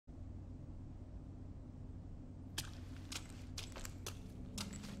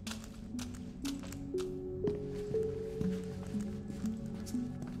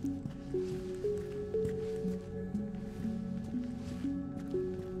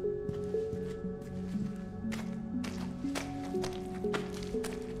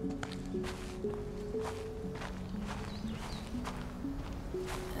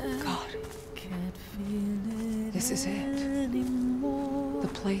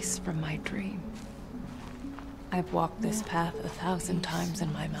place from my dream. I've walked this path 1,000 times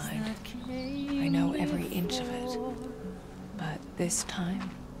in my mind. I know every inch of it. But this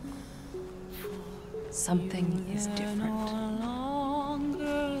time, something is different.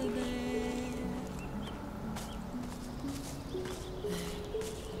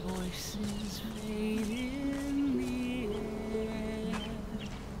 Voices fade in the air.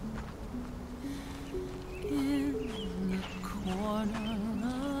 In the corner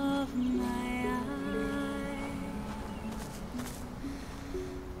of my eye,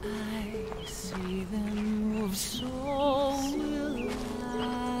 I see them move, so will I.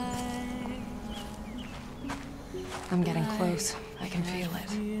 I'm getting close. I can feel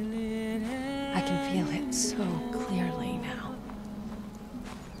it. I can feel it so clearly now.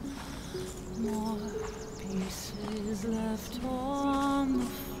 More pieces left on the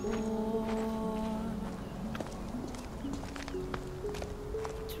floor.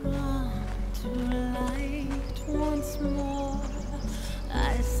 Drawn to light once more,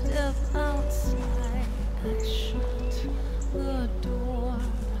 I step outside, I shut the door.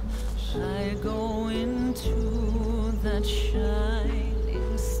 I go into that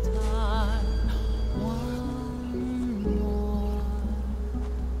shining star. One more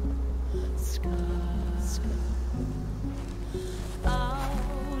sky.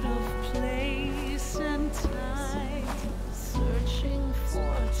 Out of place and time, searching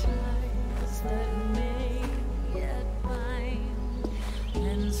for ties that may yet bind.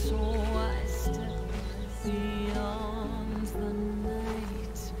 And so I step beyond the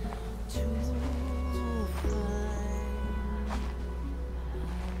night to find.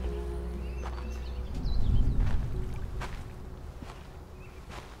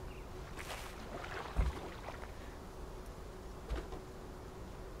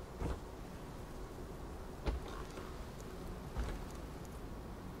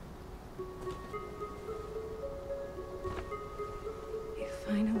 You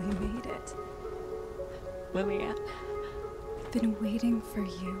finally made it. Lilia, I've been waiting for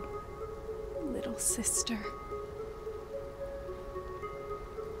you, little sister.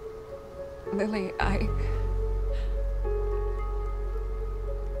 Lily, I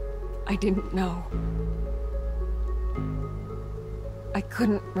didn't know. I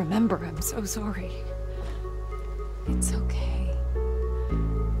couldn't remember. I'm so sorry. It's okay.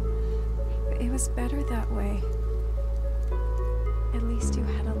 It was better that way. At least you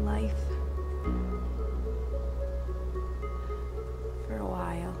had a life. For a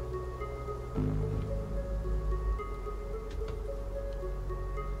while.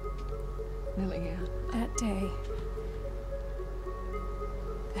 Lilia. That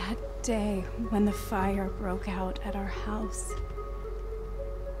day when the fire broke out at our house,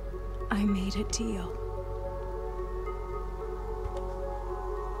 I made a deal.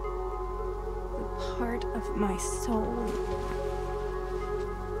 The part of my soul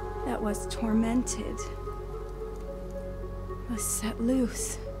that was tormented was set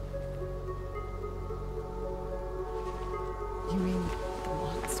loose. You mean the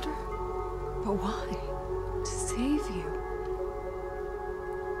monster? But why? To save you.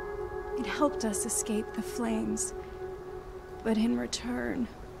 It helped us escape the flames, but in return,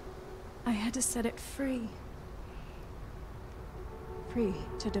 I had to set it free. Free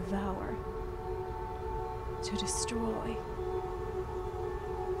to devour, to destroy,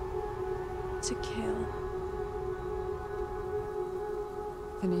 to kill.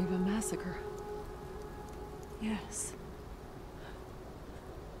 The Neva massacre. Yes.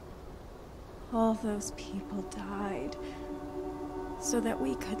 All those people died so that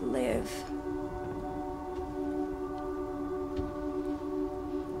we could live.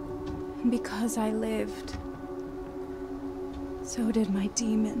 And because I lived, so did my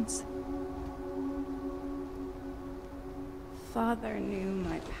demons. Father knew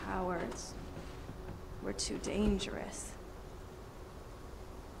my powers were too dangerous.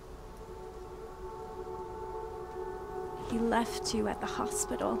 He left you at the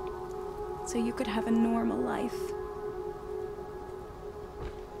hospital so you could have a normal life.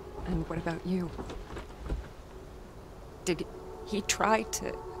 And what about you? Did he try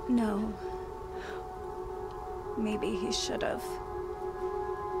to... No. Maybe he should have.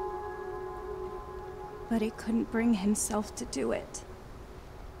 But he couldn't bring himself to do it.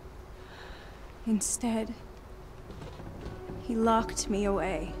 Instead, he locked me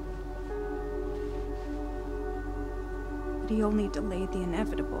away. But he only delayed the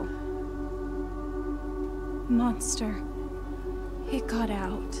inevitable. Monster, it got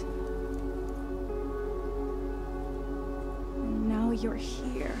out. And now you're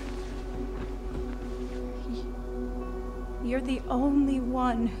here. You're the only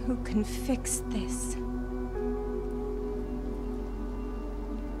one who can fix this.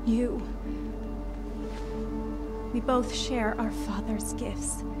 You. We both share our father's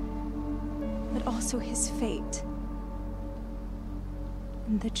gifts, but also his fate.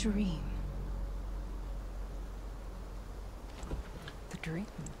 And the dream. The dream?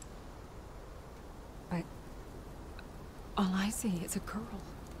 All I see is a girl.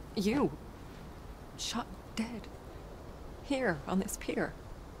 You. Shot dead. Here, on this pier.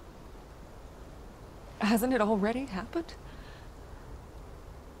 Hasn't it already happened?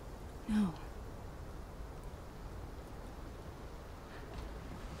 No.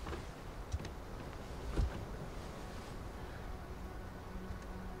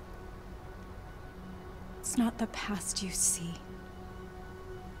 It's not the past you see.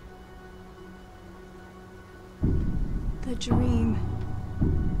 The dream.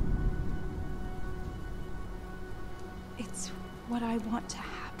 It's what I want to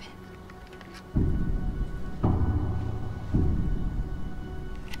happen.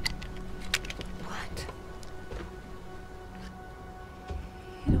 What?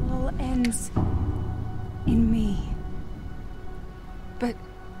 It all ends in me. But...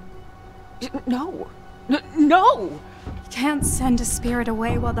 no! No! Can't send a spirit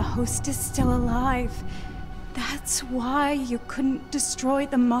away while the host is still alive. That's why you couldn't destroy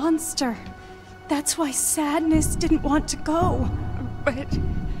the monster. That's why Sadness didn't want to go. But...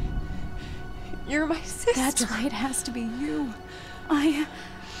 you're my sister. That's why it has to be you.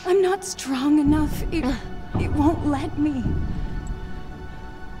 I'm not strong enough. It won't let me.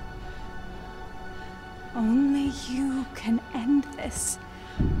 Only you can end this.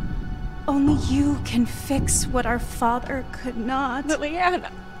 Only you can fix what our father could not. Lillian,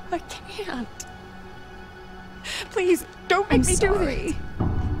 I can't. Please, don't make me do this.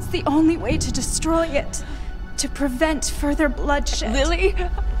 It's the only way to destroy it. To prevent further bloodshed. Lily?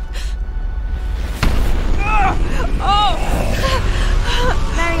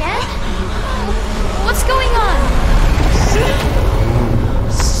 Marianne? What's going on?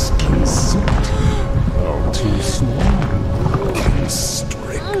 Skin suit. All too small.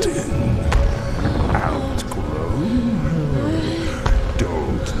 Constricting. Outgrown her.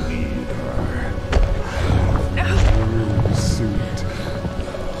 Don't need her. Suit.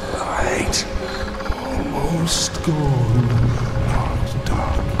 Light. Almost gone. Not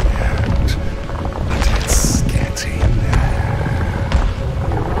dark yet. But it's getting there.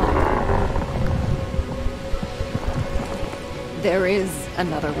 There is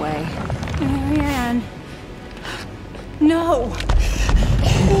another way. Marianne. No.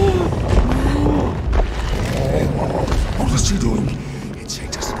 What is she doing? It's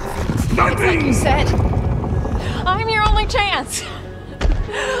just nothing. Like you said, I'm your only chance.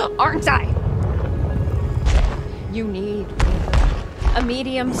 Aren't I? You need a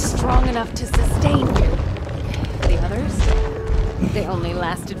medium strong enough to sustain you. The others, they only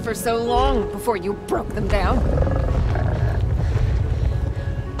lasted for so long before you broke them down.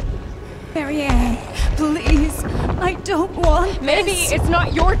 Marianne, please. I don't want this. Maybe it's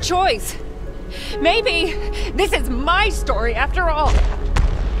not your choice. Maybe this is my story after all.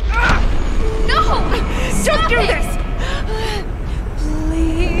 No! Don't do this!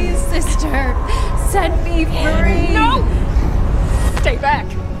 Please, sister. Set me free. No! Stay back!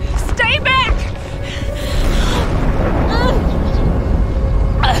 Stay back!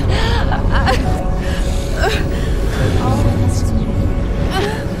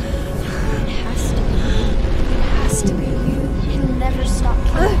 It'll never stop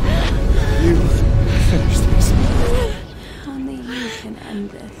killing. You finish this. Only you can end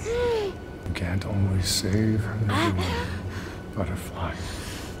this. You can't always save everyone. Butterfly.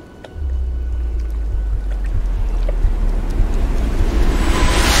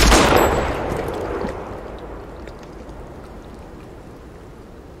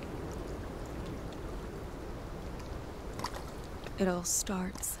 It all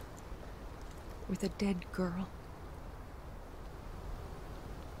starts with a dead girl.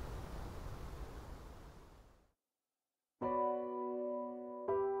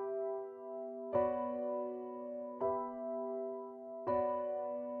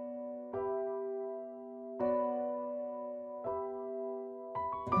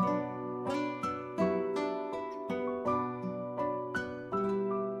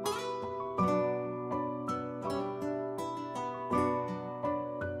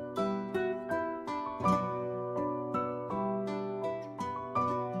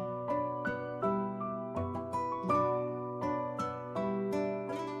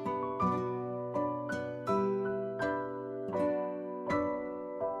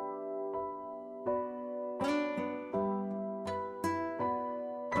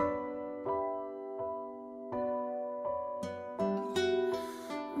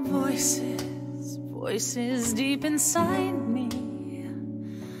 Voices, voices deep inside me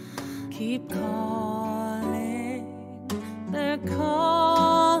keep calling, they're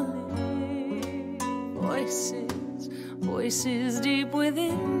calling. Voices, voices deep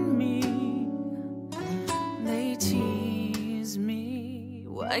within me, they tease me.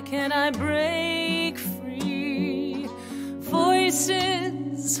 Why can't I break free?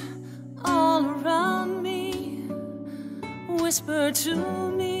 Voices all around me whisper to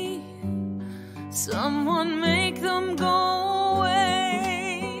me, someone make them go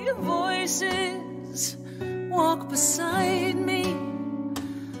away. Voices walk beside me,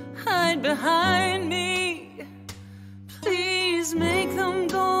 hide behind me, please make them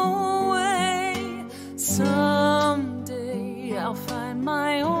go away. Someday I'll find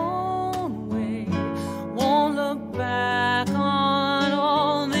my own way, won't look back on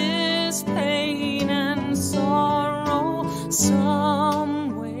all this pain and sorrow.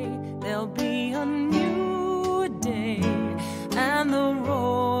 Some way there'll be a new day, and the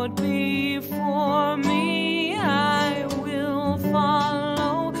road before me I will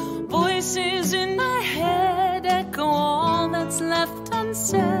follow. Voices in my head echo all that's left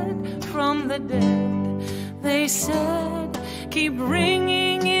unsaid from the dead. They said, keep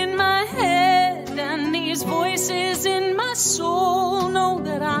ringing in my head, and these voices in my soul know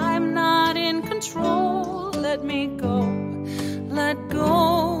that I'm not in control. Let me go, let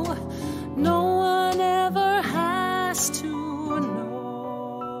go. No one ever has to know.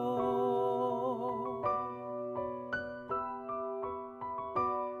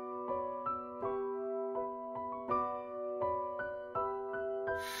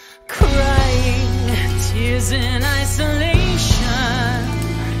 Crying tears in isolation,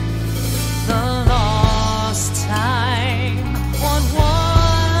 the lost time, what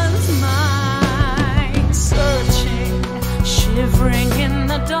was mine? Searching, shivering in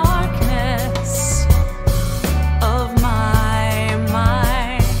the darkness of my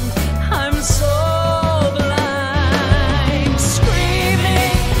mind. I'm so blind.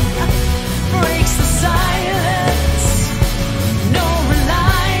 Screaming breaks the silence. No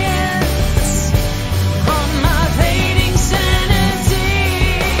reliance on my fading sanity.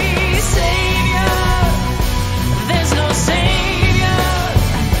 Savior, there's no savior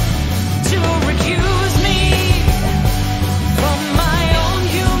to recuse me from my own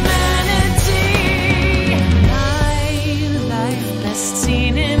humanity. My life best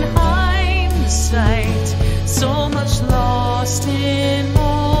seen in hindsight, so much lost in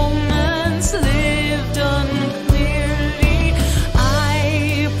moments lived unclearly.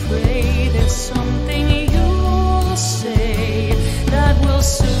 I pray there's something you'll say that will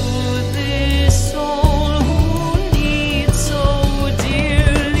soothe this soul who needs so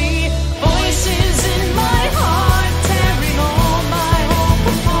dearly. Voices in my heart tearing all my hope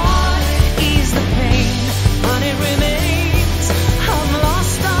apart. Ease the pain, but it remains. I'm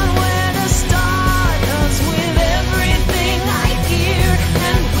lost on where to start, 'cause with everything I hear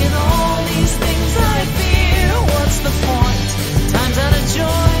and with all these things I fear, what's the point? Time's out of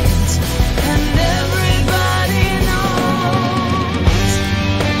joint, and everybody knows.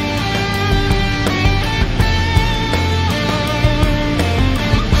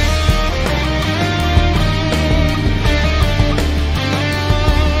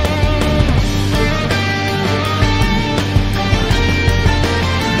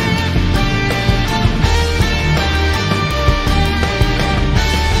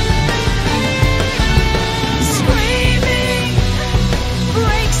 Screaming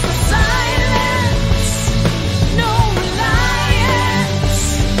breaks the silence. No reliance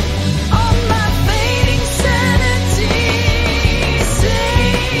on my fading sanity.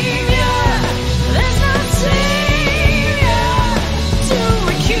 Savior, there's no savior to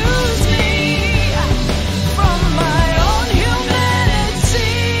recuse me from my own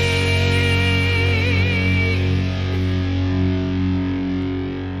humanity.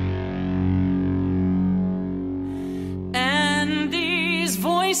 And these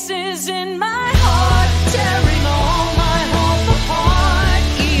voices in my heart tear